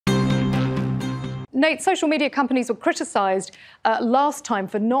Nate, social media companies were criticised last time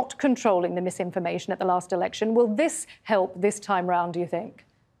for not controlling the misinformation at the last election. Will this help this time round, do you think?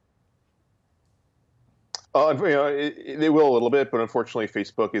 They will a little bit, but unfortunately,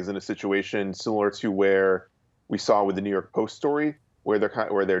 Facebook is in a situation similar to where we saw with the New York Post story, where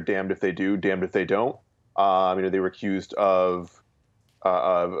they're damned if they do, damned if they don't. They were accused of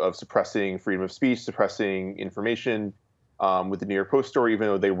suppressing freedom of speech, suppressing information with the New York Post story, even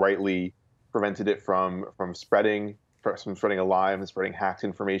though they rightly prevented it from spreading a lie and spreading hacked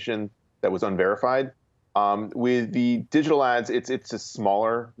information that was unverified. With the digital ads, it's a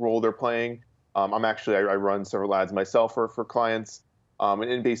smaller role they're playing. I run several ads myself for clients,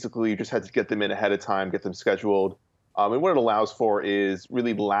 and basically you just had to get them in ahead of time, get them scheduled. And what it allows for is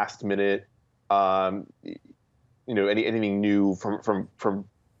really last minute, anything new from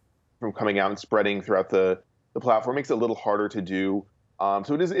coming out and spreading throughout the platform. It makes it a little harder to do.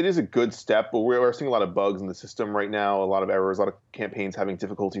 So it is a good step, but we're seeing a lot of bugs in the system right now, a lot of errors, a lot of campaigns having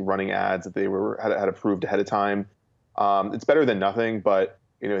difficulty running ads that they had approved ahead of time. It's better than nothing, but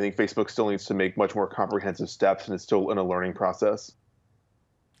I think Facebook still needs to make much more comprehensive steps, and it's still in a learning process.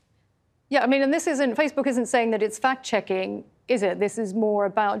 Yeah, and Facebook isn't saying that it's fact-checking, is it? This is more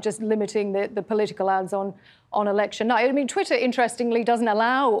about just limiting the political ads on election night. Twitter, interestingly, doesn't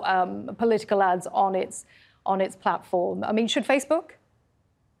allow political ads on its platform. Should Facebook?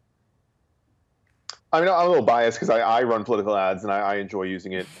 I'm a little biased because I run political ads and I enjoy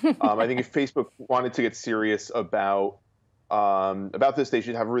using it. I think if Facebook wanted to get serious about this, they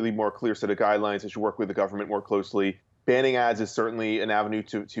should have a really more clear set of guidelines. They should work with the government more closely. Banning ads is certainly an avenue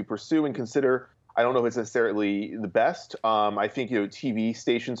to pursue and consider. I don't know if it's necessarily the best. I think TV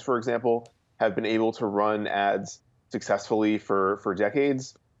stations, for example, have been able to run ads successfully for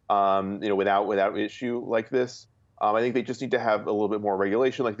decades, without issue like this. I think they just need to have a little bit more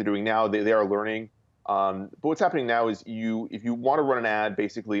regulation, like they're doing now. They are learning. But what's happening now is if you want to run an ad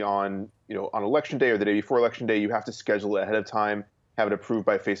basically on election day or the day before election day, you have to schedule it ahead of time, have it approved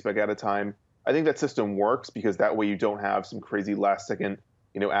by Facebook at a time. I think that system works because that way you don't have some crazy last second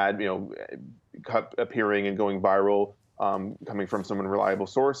ad appearing and going viral coming from some unreliable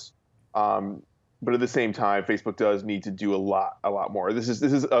source. But at the same time, Facebook does need to do a lot more. This is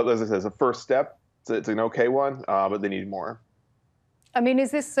as I said, a first step. It's an okay one, but they need more.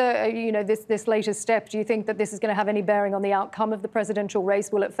 Is this this latest step? Do you think that this is going to have any bearing on the outcome of the presidential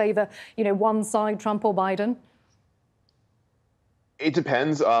race? Will it favor one side, Trump or Biden? It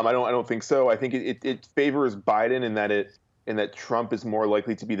depends. I don't think so. I think it favors Biden in that Trump is more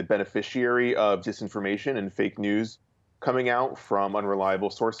likely to be the beneficiary of disinformation and fake news coming out from unreliable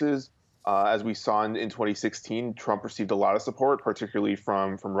sources. As we saw in 2016, Trump received a lot of support, particularly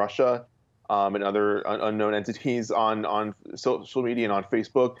from Russia and other unknown entities on social media and on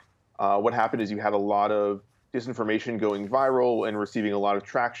Facebook. What happened is you had a lot of disinformation going viral and receiving a lot of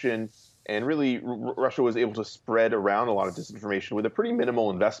traction. And really, Russia was able to spread around a lot of disinformation with a pretty minimal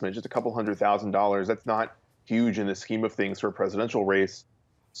investment, just a couple $100,000. That's not huge in the scheme of things for a presidential race.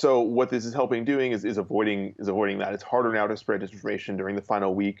 So what this is helping doing is avoiding that. It's harder now to spread disinformation during the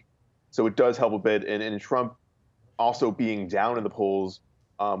final week. So it does help a bit. And Trump also being down in the polls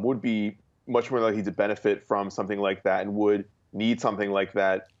would be much more likely to benefit from something like that and would need something like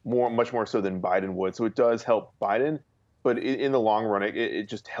that much more so than Biden would. So it does help Biden. But in the long run, it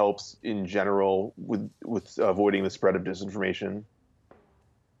just helps in general with avoiding the spread of disinformation.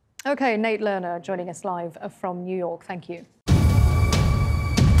 Okay, Nate Lerner joining us live from New York. Thank you.